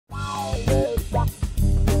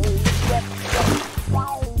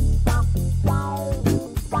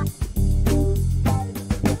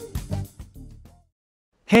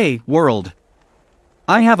Hey, world.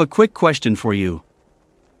 I have a quick question for you.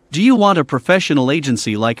 Do you want a professional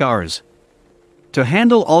agency like ours to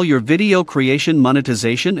handle all your video creation,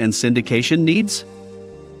 monetization, and syndication needs?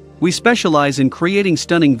 We specialize in creating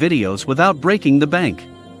stunning videos without breaking the bank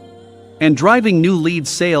and driving new leads,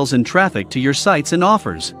 sales, and traffic to your sites and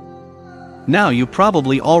offers. Now you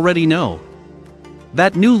probably already know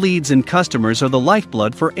that new leads and customers are the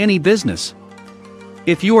lifeblood for any business.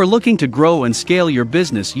 If you are looking to grow and scale your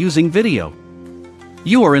business using video,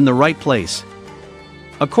 you are in the right place.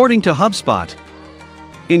 According to HubSpot,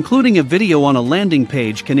 including a video on a landing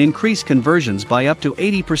page can increase conversions by up to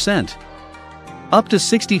 80%. Up to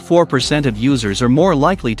 64% of users are more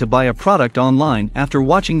likely to buy a product online after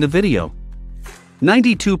watching the video.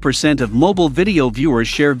 92% of mobile video viewers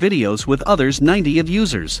share videos with others. 90% of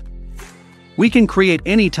users. We can create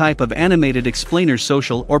any type of animated explainer,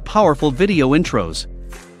 social or powerful video intros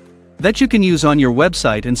that you can use on your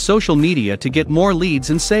website and social media to get more leads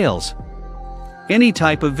and sales. Any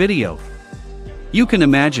type of video you can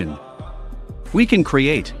imagine, we can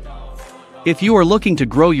create. If you are looking to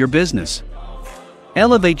grow your business,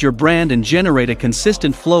 elevate your brand, and generate a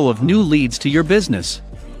consistent flow of new leads to your business,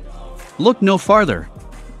 look no farther,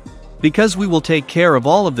 because we will take care of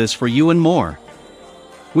all of this for you and more.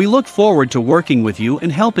 We look forward to working with you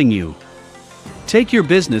and helping you take your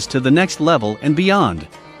business to the next level and beyond.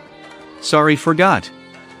 Sorry, forgot.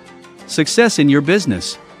 Success in your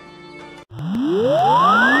business.